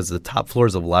anybody because the top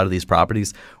floors of a lot of these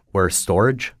properties were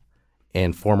storage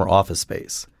and former office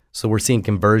space. So we're seeing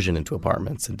conversion into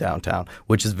apartments in downtown,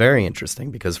 which is very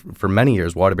interesting because for many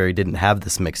years, Waterbury didn't have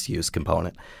this mixed use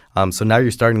component. So now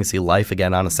you're starting to see life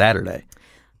again on a Saturday.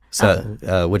 So,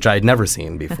 which I had never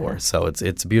seen before. So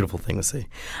it's a beautiful thing to see.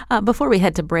 Before we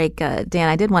head to break, Dan,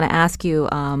 I did want to ask you,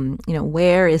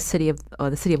 where is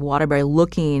the city of Waterbury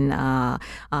looking,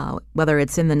 whether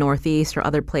it's in the Northeast or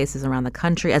other places around the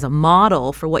country, as a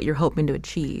model for what you're hoping to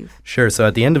achieve? Sure. So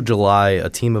at the end of July, a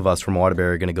team of us from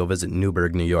Waterbury are going to go visit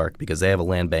Newburgh, New York, because they have a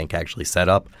land bank actually set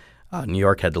up. New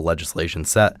York had the legislation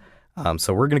set.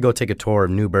 So we're going to go take a tour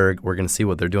of Newburgh. We're going to see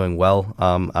what they're doing well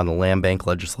on the land bank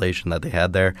legislation that they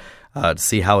had there, to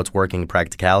see how it's working in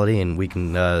practicality, and we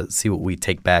can see what we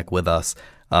take back with us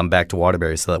back to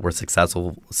Waterbury so that we're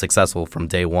successful from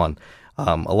day one.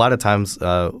 A lot of times,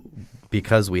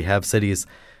 because we have cities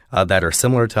that are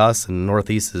similar to us, and the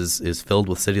Northeast is filled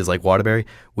with cities like Waterbury,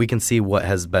 we can see what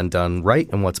has been done right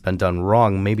and what's been done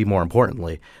wrong, maybe more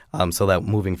importantly, so that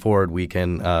moving forward we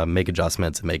can make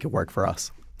adjustments and make it work for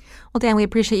us. Well, Dan, we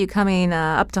appreciate you coming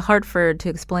up to Hartford to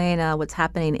explain what's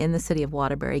happening in the city of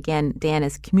Waterbury. Again, Dan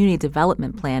is Community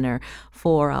Development Planner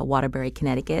for Waterbury,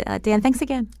 Connecticut. Dan, thanks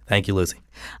again. Thank you, Lucy.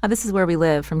 This is Where We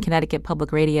Live from Connecticut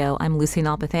Public Radio. I'm Lucy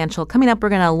Nalpathanchel. Coming up, we're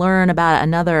going to learn about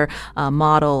another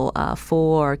model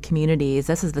for communities.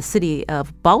 This is the city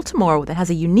of Baltimore that has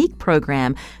a unique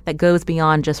program that goes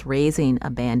beyond just raising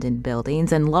abandoned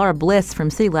buildings. And Laura Bliss from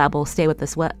City Lab will stay with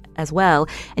us as well.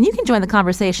 And you can join the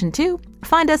conversation, too.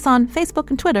 Find us on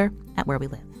Facebook and Twitter at Where We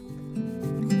Live.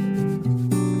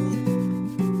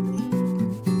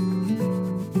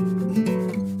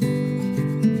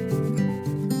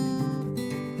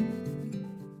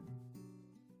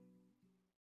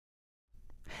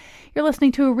 You're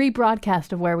listening to a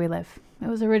rebroadcast of Where We Live. It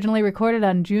was originally recorded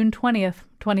on June 20th,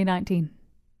 2019.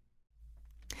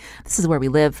 This is Where We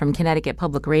Live from Connecticut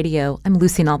Public Radio. I'm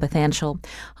Lucy Nalpathanchel.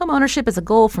 Home ownership is a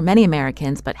goal for many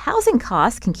Americans, but housing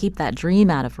costs can keep that dream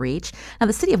out of reach. Now,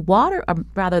 the city of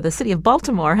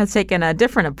Baltimore has taken a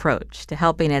different approach to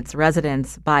helping its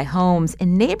residents buy homes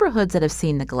in neighborhoods that have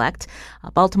seen neglect.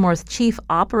 Baltimore's chief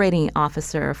operating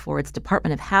officer for its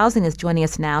Department of Housing is joining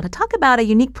us now to talk about a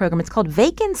unique program. It's called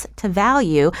Vacants to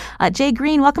Value. Jay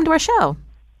Green, welcome to our show.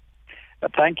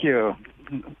 Thank you.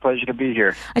 Pleasure to be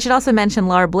here. I should also mention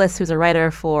Laura Bliss, who's a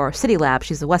writer for City Lab.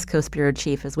 She's the West Coast Bureau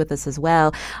Chief, is with us as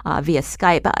well via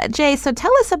Skype. Jay, so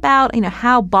tell us about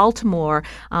how Baltimore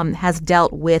has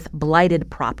dealt with blighted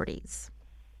properties.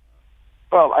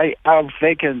 Well, our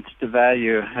vacant to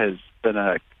value has been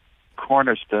a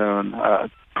cornerstone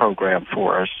program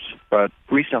for us, but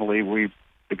recently we've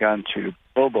begun to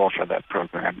build off of that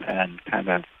program and kind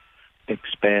of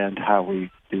expand how we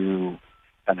do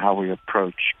and how we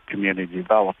approach community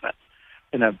development.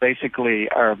 Basically,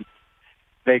 our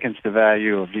vacant to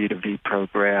value, a V2V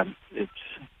program, it's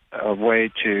a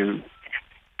way to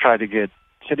try to get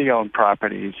city-owned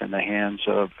properties in the hands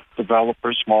of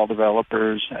developers, small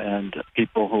developers, and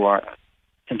people who are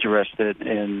interested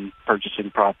in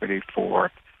purchasing property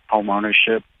for home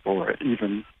ownership or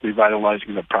even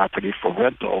revitalizing the property for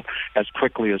rental as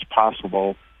quickly as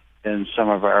possible in some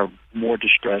of our more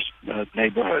distressed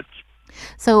neighborhoods.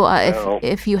 So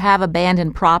if you have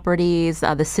abandoned properties,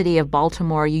 the city of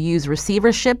Baltimore, you use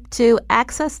receivership to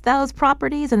access those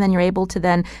properties, and then you're able to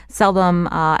then sell them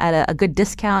at a good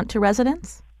discount to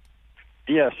residents?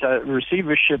 Yes,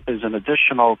 receivership is an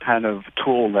additional kind of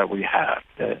tool that we have.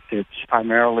 It's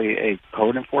primarily a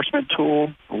code enforcement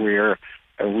tool where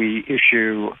we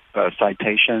issue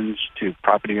citations to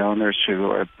property owners who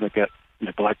are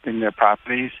neglecting their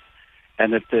properties.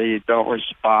 And if they don't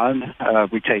respond,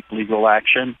 we take legal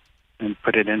action and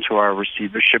put it into our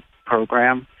receivership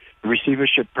program. The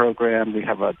receivership program, we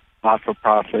have a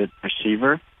not-for-profit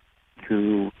receiver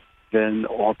who then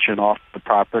auction off the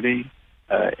property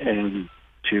and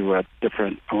to a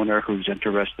different owner who's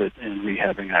interested in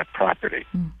rehabbing that property.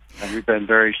 And we've been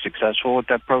very successful with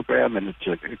that program, and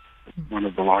it's one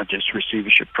of the largest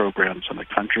receivership programs in the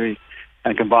country.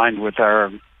 And combined with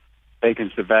our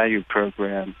vacant to value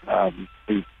program,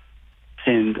 we've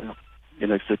seen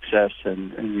success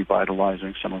in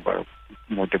revitalizing some of our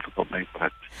more difficult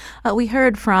neighborhoods. We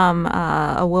heard from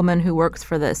a woman who works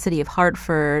for the city of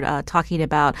Hartford talking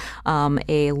about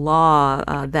a law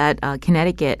that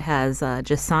Connecticut has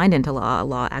just signed into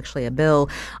law, actually a bill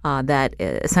that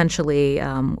essentially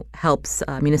helps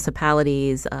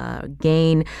municipalities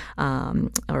gain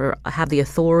or have the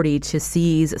authority to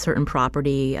seize certain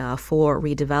property for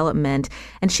redevelopment.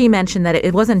 And she mentioned that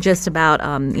it wasn't just about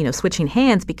switching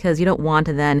hands, because you don't want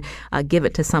to then give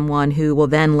it to someone who will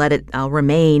then let it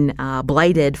remain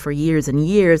blighted for years and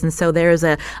years. And so there's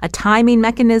a timing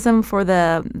mechanism for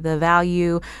the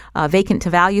value vacant to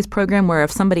values program, where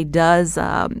if somebody does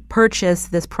purchase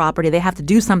this property, they have to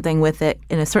do something with it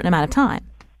in a certain amount of time.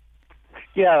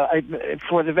 Yeah,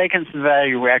 for the vacant to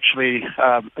value, we actually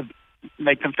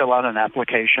make them fill out an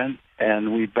application,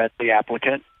 and we vet the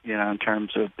applicant, in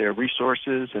terms of their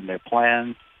resources and their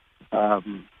plans.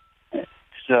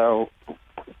 So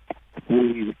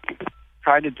we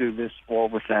try to do this all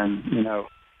within,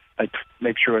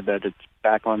 make sure that it's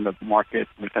back on the market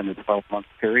within a 12-month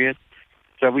period.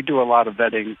 So we do a lot of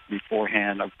vetting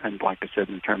beforehand, and like I said,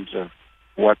 in terms of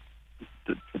what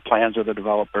the plans of the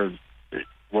developers,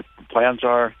 what the plans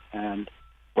are, and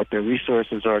what their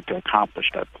resources are to accomplish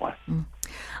that plan.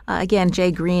 Again,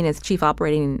 Jay Green is Chief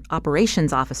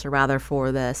Operations Officer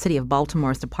for the City of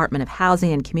Baltimore's Department of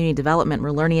Housing and Community Development.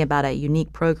 We're learning about a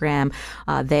unique program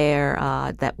there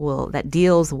that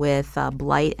deals with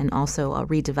blight and also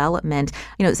redevelopment.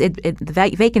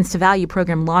 The Vacants to Value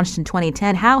program launched in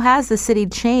 2010. How has the city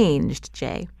changed,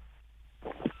 Jay?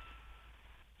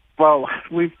 Well,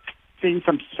 we've seen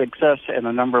some success in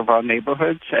a number of our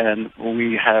neighborhoods, and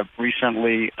we have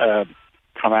recently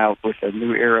come out with a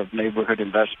new era of neighborhood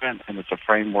investment, and it's a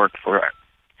framework for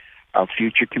our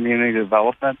future community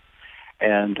development.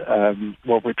 And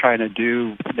what we're trying to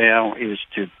do now is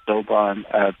to build on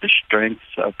the strengths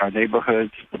of our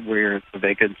neighborhoods, where the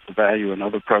Vacants to Value and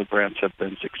other programs have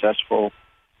been successful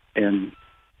in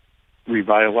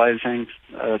revitalizing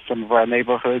some of our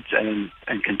neighborhoods, and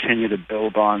continue to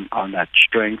build on that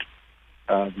strength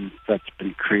that's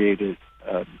been created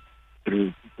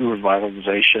through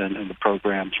revitalization and the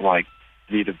programs like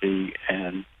V2V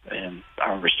and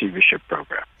our receivership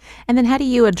program. And then how do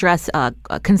you address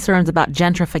concerns about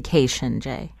gentrification,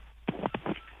 Jay?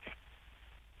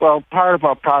 Well, part of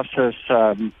our process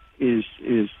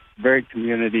is very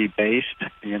community-based.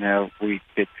 We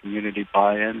get community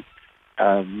buy-in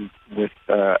with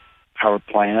our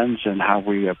plans and how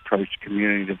we approach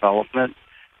community development.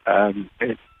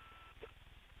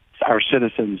 Our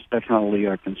citizens definitely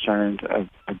are concerned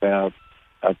about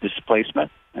displacement,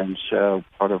 and so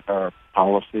part of our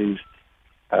policies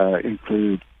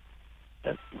include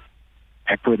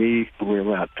equity. We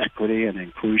allow equity and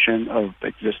inclusion of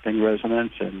existing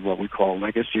residents and what we call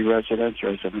legacy residents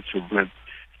who've lived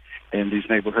in these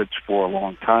neighborhoods for a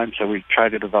long time. So we try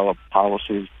to develop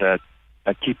policies that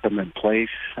keep them in place.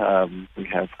 We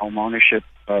have home ownership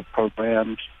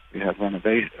programs. We have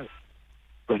renovation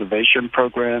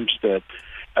programs that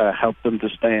help them to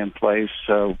stay in place.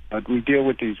 So we deal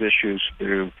with these issues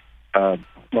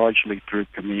largely through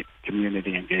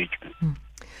community engagement.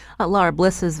 Laura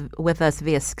Bliss is with us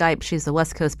via Skype. She's the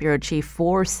West Coast Bureau Chief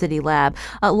for CityLab.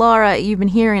 Laura, you've been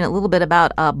hearing a little bit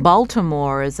about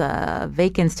Baltimore's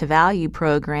Vacants to Value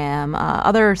program.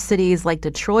 Other cities like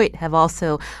Detroit have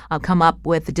also come up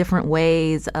with different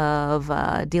ways of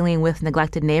dealing with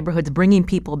neglected neighborhoods, bringing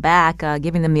people back,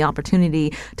 giving them the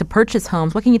opportunity to purchase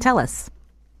homes. What can you tell us?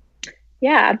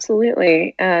 Yeah,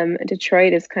 absolutely.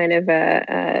 Detroit is kind of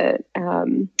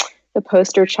the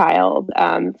poster child.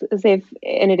 They've,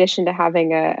 in addition to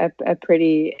having a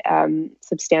pretty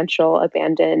substantial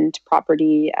abandoned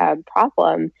property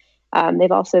problem,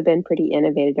 they've also been pretty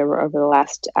innovative over the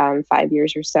last 5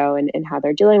 years or so in how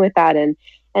they're dealing with that. And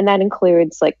that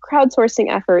includes like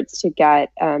crowdsourcing efforts to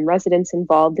get residents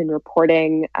involved in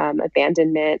reporting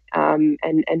abandonment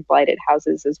and blighted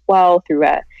houses as well through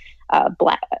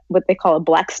what they call a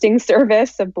Blexting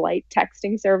service, a blight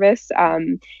texting service,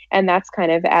 and that's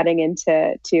kind of adding into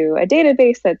a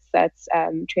database that's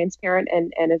transparent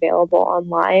and available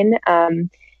online.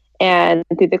 And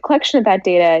through the collection of that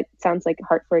data, it sounds like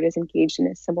Hartford is engaged in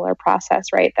a similar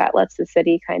process, right? That lets the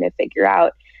city kind of figure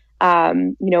out,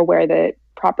 where the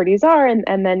properties are,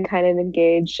 and then kind of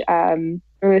engage in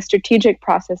a strategic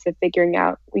process of figuring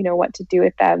out, what to do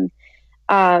with them.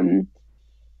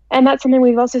 And that's something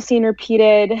we've also seen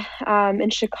repeated in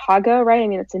Chicago, right? I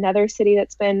mean, it's another city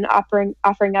that's been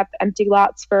offering up empty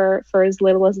lots for as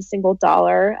little as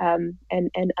 $1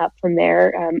 and up from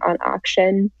there on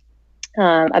auction.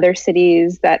 Other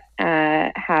cities that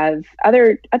have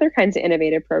other kinds of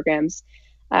innovative programs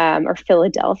are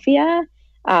Philadelphia.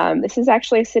 This is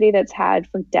actually a city that's had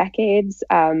for decades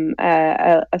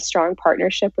a strong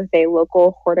partnership with a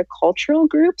local horticultural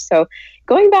group. So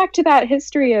going back to that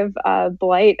history of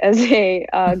blight as a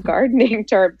gardening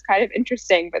term, it's kind of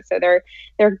interesting. But so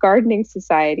they're gardening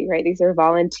society, right? These are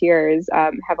volunteers,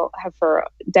 have for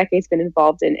decades been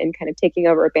involved in kind of taking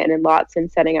over abandoned lots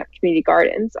and setting up community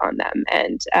gardens on them.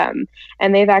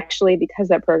 And they've actually, because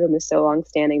that program is so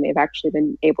longstanding, they've actually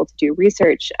been able to do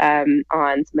research on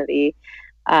some of the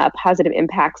positive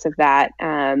impacts of that,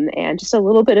 and just a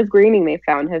little bit of greening they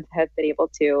found has been able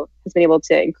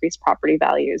to increase property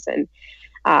values and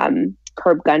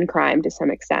curb gun crime to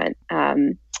some extent.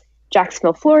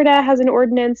 Jacksonville, Florida has an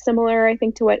ordinance similar, I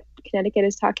think, to what Connecticut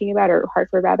is talking about, or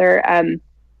Hartford rather,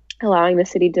 allowing the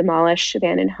city to demolish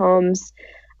abandoned homes.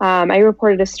 I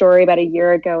reported a story about a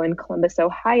year ago in Columbus,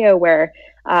 Ohio, where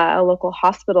a local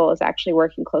hospital is actually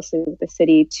working closely with the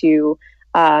city to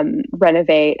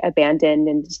renovate abandoned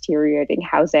and deteriorating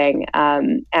housing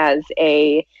as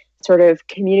a sort of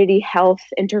community health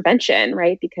intervention,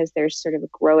 right? Because there's sort of a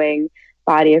growing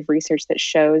body of research that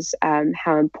shows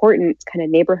how important kind of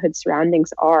neighborhood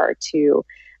surroundings are to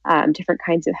different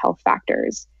kinds of health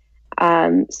factors.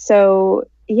 So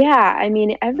yeah, I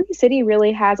mean, every city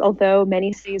really has, although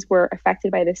many cities were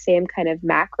affected by the same kind of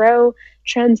macro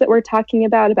trends that we're talking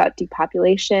about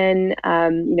depopulation,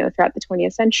 throughout the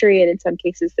 20th century, and in some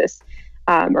cases this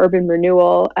urban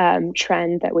renewal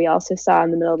trend that we also saw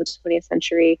in the middle of the 20th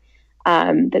century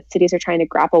that cities are trying to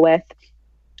grapple with.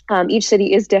 Each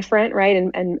city is different,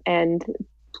 right? And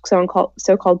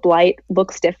so-called blight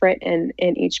looks different in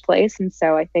each place. And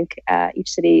so I think each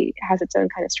city has its own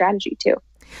kind of strategy too.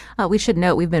 We should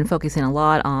note we've been focusing a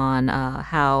lot on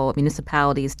how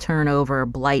municipalities turn over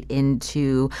blight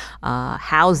into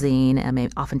housing,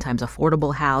 oftentimes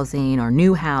affordable housing or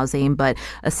new housing, but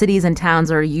cities and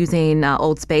towns are using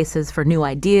old spaces for new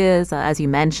ideas. As you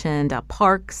mentioned,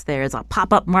 parks, there's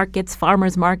pop-up markets,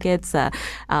 farmers markets,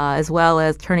 as well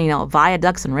as turning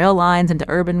viaducts and rail lines into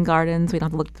urban gardens. We don't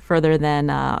have to look further than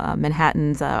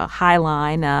Manhattan's High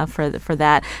Line for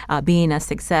that being a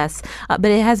success. But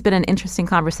it has been an interesting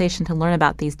conversation to learn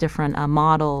about these different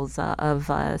models of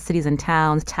cities and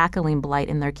towns tackling blight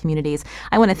in their communities.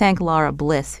 I want to thank Laura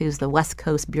Bliss, who's the West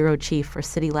Coast Bureau Chief for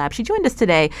CityLab. She joined us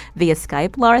today via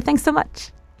Skype. Laura, thanks so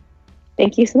much.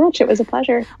 Thank you so much. It was a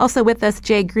pleasure. Also with us,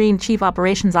 Jay Green, Chief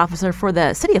Operations Officer for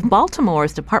the City of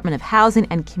Baltimore's Department of Housing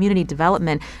and Community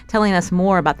Development, telling us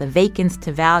more about the Vacants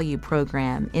to Value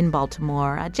program in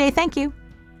Baltimore. Jay, thank you.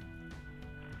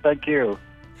 Thank you.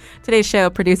 Today's show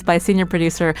produced by senior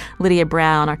producer Lydia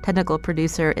Brown. Our technical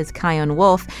producer is Kion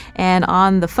Wolf. And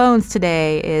on the phones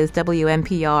today is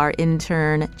WNPR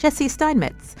intern Jesse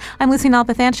Steinmetz. I'm Lucy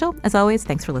Nalpathanchel. As always,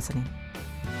 thanks for listening.